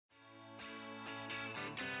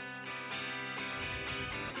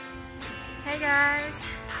guys,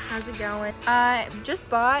 how's it going? I just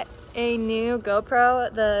bought a new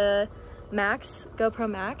GoPro, the GoPro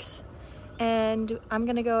Max, and I'm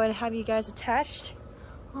gonna go and have you guys attached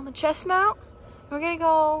on the chest mount. We're gonna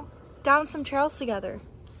go down some trails together,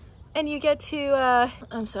 and you get to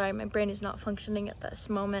I'm sorry, my brain is not functioning at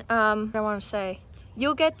this moment. I want to say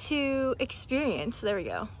you'll get to experience, there we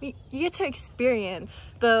go, you get to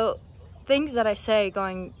experience the things that I say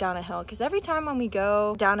going down a hill, because every time when we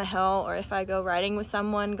go down a hill, or if I go riding with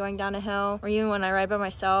someone going down a hill, or even when I ride by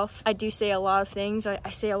myself, I do say a lot of things. I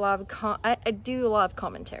say a lot of I do a lot of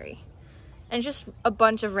commentary and just a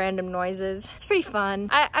bunch of random noises. It's pretty fun.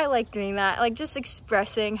 I like doing that, like just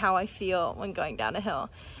expressing how I feel when going down a hill.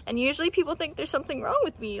 And usually people think there's something wrong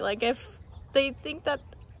with me, like if they think that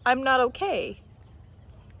I'm not okay,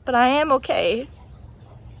 but I am okay.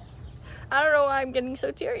 I don't know why I'm getting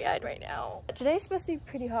so teary-eyed right now. Today's supposed to be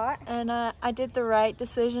pretty hot, and I did the right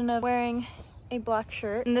decision of wearing a black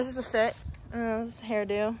shirt. And this is the fit. This is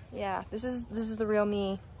hairdo. Yeah, this is the real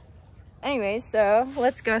me. Anyways, so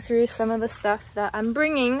let's go through some of the stuff that I'm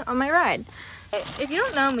bringing on my ride. If you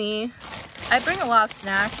don't know me, I bring a lot of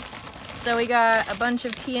snacks. So we got a bunch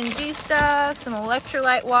of P&G stuff, some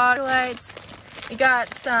electrolyte water lights. We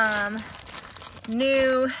got some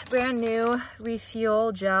brand new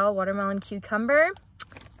refuel gel watermelon cucumber.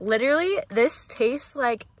 Literally, this tastes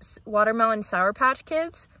like watermelon Sour Patch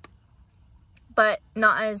Kids, but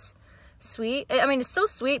not as sweet. I mean, it's still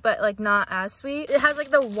sweet, but like not as sweet. It has like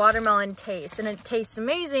the watermelon taste, and it tastes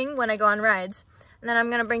amazing when I go on rides. And then I'm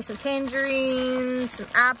gonna bring some tangerines, some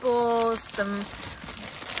apples, some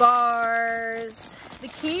bars. The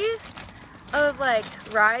key of like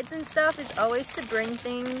rides and stuff is always to bring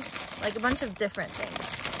things, like a bunch of different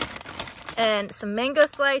things. And some mango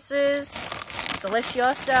slices,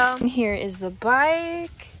 delicioso. And here is the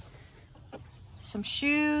bike, some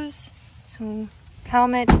shoes, some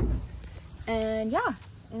helmet, and yeah,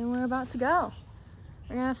 and we're about to go.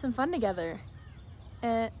 We're gonna have some fun together.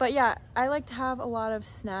 But yeah, I like to have a lot of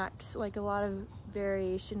snacks, like a lot of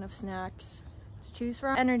variation of snacks to choose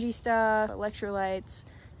from. Energy stuff, electrolytes,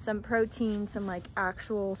 some protein, some like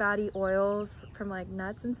actual fatty oils from like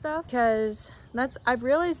nuts and stuff, because I've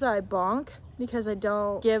realized that I bonk because I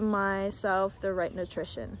don't give myself the right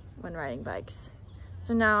nutrition when riding bikes.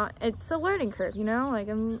 So now it's a learning curve, you know, like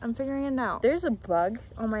I'm figuring it out. There's a bug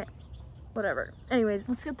on my whatever. Anyways,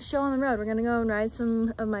 let's get the show on the road. We're gonna go and ride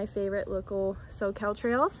some of my favorite local SoCal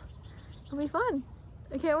trails. It'll be fun.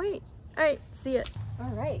 I can't wait. All right, see ya. All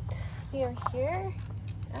right, we are here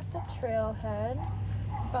at the trailhead.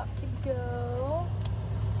 About to go.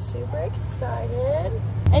 Super excited.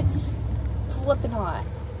 It's flipping hot.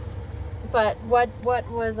 But what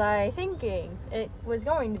was I thinking? It was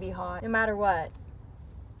going to be hot no matter what.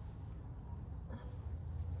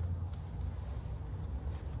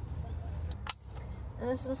 And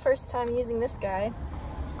this is the first time using this guy.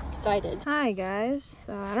 Excited. Hi guys.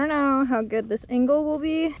 So I don't know how good this angle will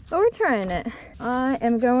be, but we're trying it. I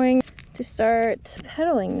am going to start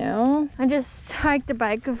pedaling now. I just hiked a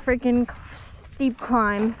bike a freaking steep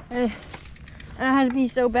climb, and I had to be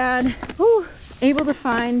so bad. Whew. Able to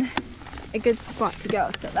find a good spot to go,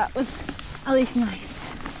 so that was at least nice.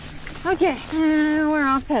 Okay, and we're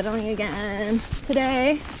off pedaling again.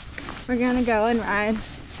 Today we're gonna go and ride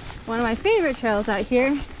one of my favorite trails out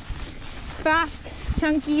here. It's fast,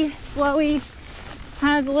 chunky, flowy,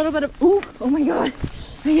 has a little bit of oh my god.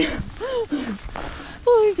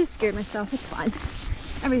 Oh, I just scared myself. It's fine.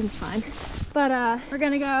 Everything's fine. But we're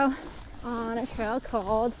gonna go on a trail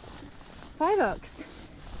called Five Oaks.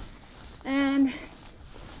 And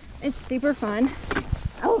it's super fun.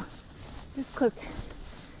 Oh, just clipped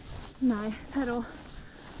my pedal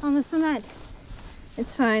on the cement.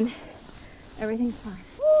 It's fine. Everything's fine.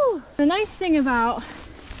 Woo. The nice thing about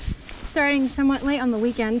starting somewhat late on the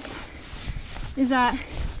weekends is that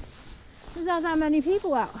there's not that many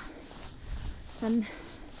people out. And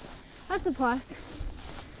that's a plus.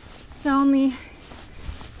 The only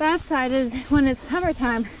bad side is when it's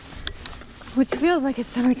summertime, which feels like it's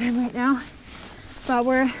summertime right now, but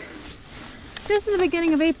we're just at the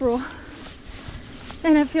beginning of April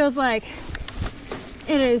and it feels like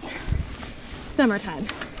it is summertime.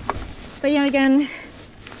 But yet again,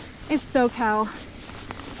 it's SoCal.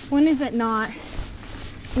 When is it not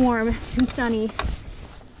warm and sunny?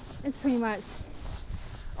 It's pretty much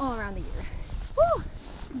all around the year. Woo!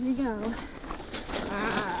 Here we go.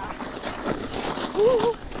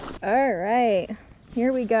 All right,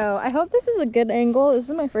 here we go. I hope this is a good angle. This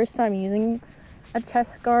is my first time using a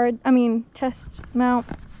chest mount.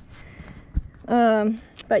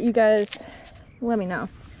 But you guys, let me know.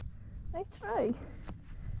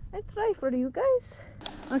 I It's safe for you guys.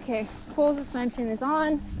 Okay, full suspension is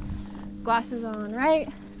on. Glasses on, right?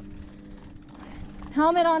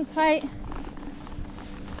 Helmet on tight.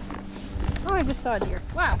 Oh, I just saw a deer.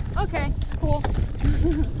 Wow, okay, cool.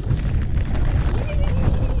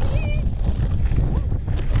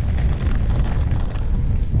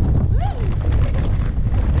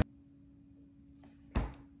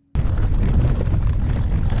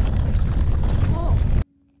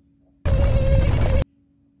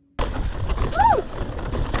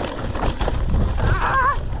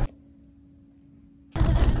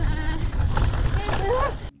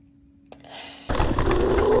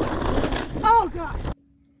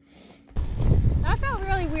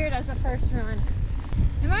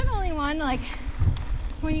 Like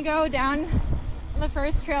when you go down the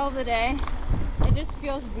first trail of the day, it just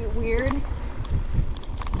feels weird.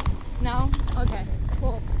 No? Okay,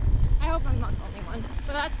 cool. I hope I'm not the only one.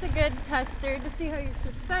 But that's a good tester to see how your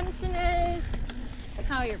suspension is,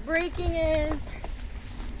 how your braking is.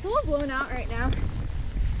 It's a little blown out right now.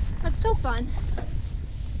 That's still fun.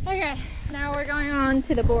 Okay, now we're going on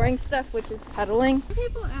to the boring stuff, which is pedaling.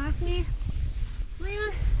 People ask me,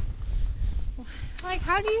 Selena, like,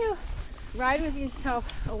 how do you ride with yourself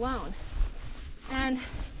alone? And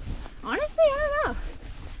honestly, I don't know.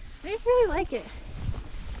 I just really like it.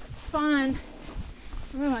 It's fun.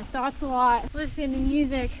 I remember my thoughts a lot. Listening to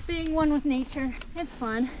music, being one with nature. It's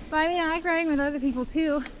fun. But I mean, I like riding with other people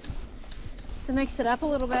too, to mix it up a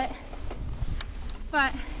little bit.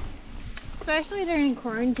 But especially during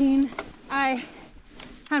quarantine, I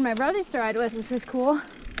had my brothers to ride with, which was cool.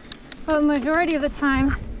 But the majority of the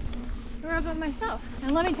time, I rode by myself.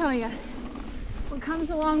 And let me tell you, what comes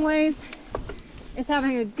a long ways is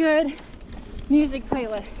having a good music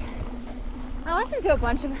playlist. I listen to a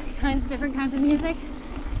bunch of different kinds of music.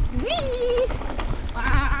 Whee!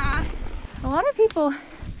 Ah! A lot of people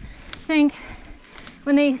think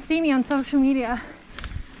when they see me on social media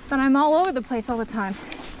that I'm all over the place all the time.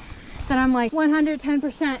 That I'm like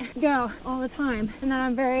 110% go all the time. And that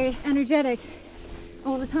I'm very energetic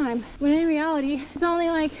all the time, when in reality it's only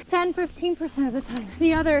like 10-15% of the time.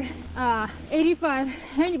 The other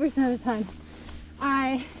 85-90% of the time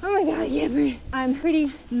oh my god, I can't breathe. I'm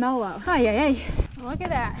pretty mellow. Ay, ay, ay. Look at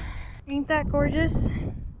that. Ain't that gorgeous?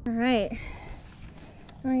 All right,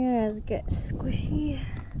 we're gonna get squishy.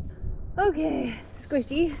 Okay,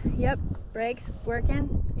 squishy. Yep. Brakes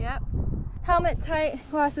working. Yep. Helmet tight,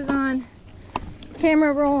 glasses on,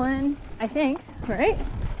 camera rolling, I think, right?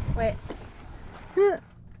 Wait.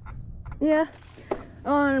 Yeah.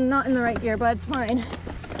 Oh, I'm not in the right gear, but it's fine.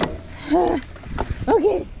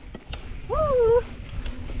 Okay. Woo.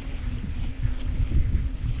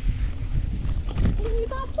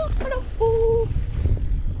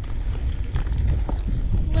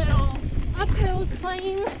 Little uphill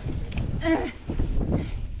climb.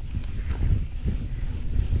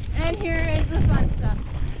 And here is the fun stuff.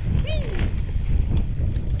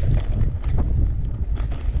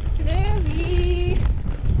 Today,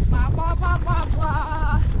 blah, blah, blah, blah,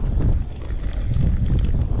 blah.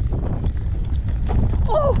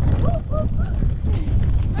 Oh!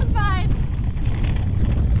 I'm fine.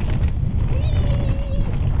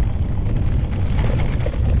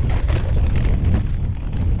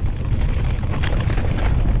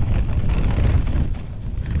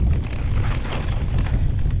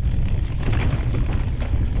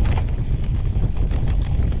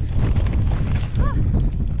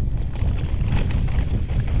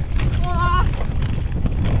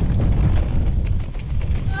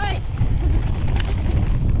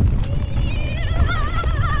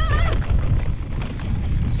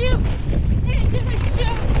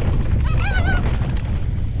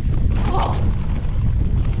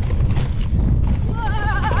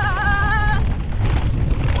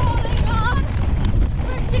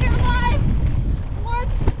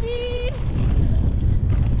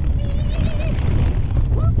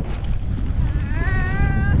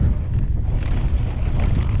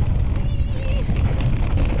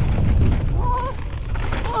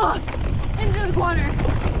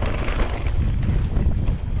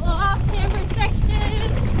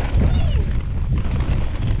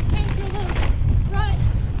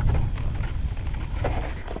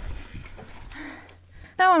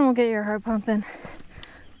 Get your heart pumping.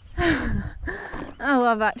 I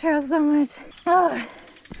love that trail so much. Oh.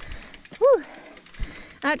 Woo.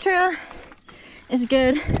 That trail is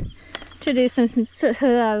good to do some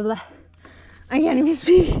I can't even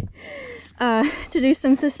speak. To do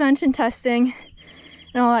some suspension testing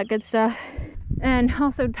and all that good stuff, and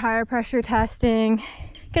also tire pressure testing,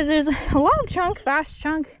 because there's a lot of chunk, fast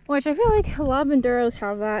chunk, which I feel like a lot of enduros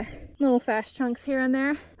have that. little fast chunks here and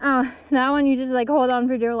there. Oh, that one you just like hold on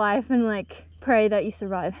for dear life and like pray that you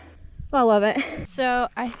survive. I love it. So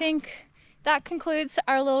I think that concludes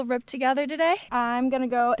our little rip together today. I'm gonna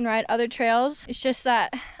go and ride other trails. It's just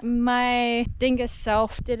that my dingus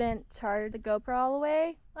self didn't charge the GoPro all the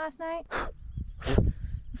way last night.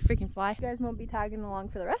 Freaking fly. You guys won't be tagging along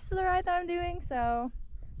for the rest of the ride that I'm doing, so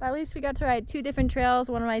but at least we got to ride 2 different trails,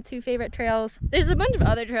 one of my 2 favorite trails. There's a bunch of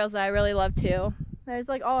other trails that I really love too. There's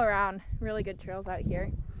like all around really good trails out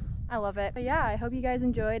here. I love it. But yeah, I hope you guys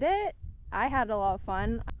enjoyed it. I had a lot of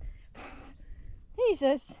fun.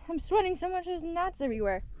 Jesus, I'm sweating so much there's knots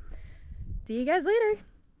everywhere. See you guys later.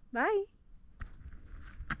 Bye.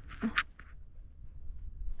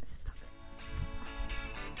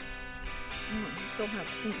 Don't have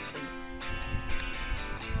to finish it.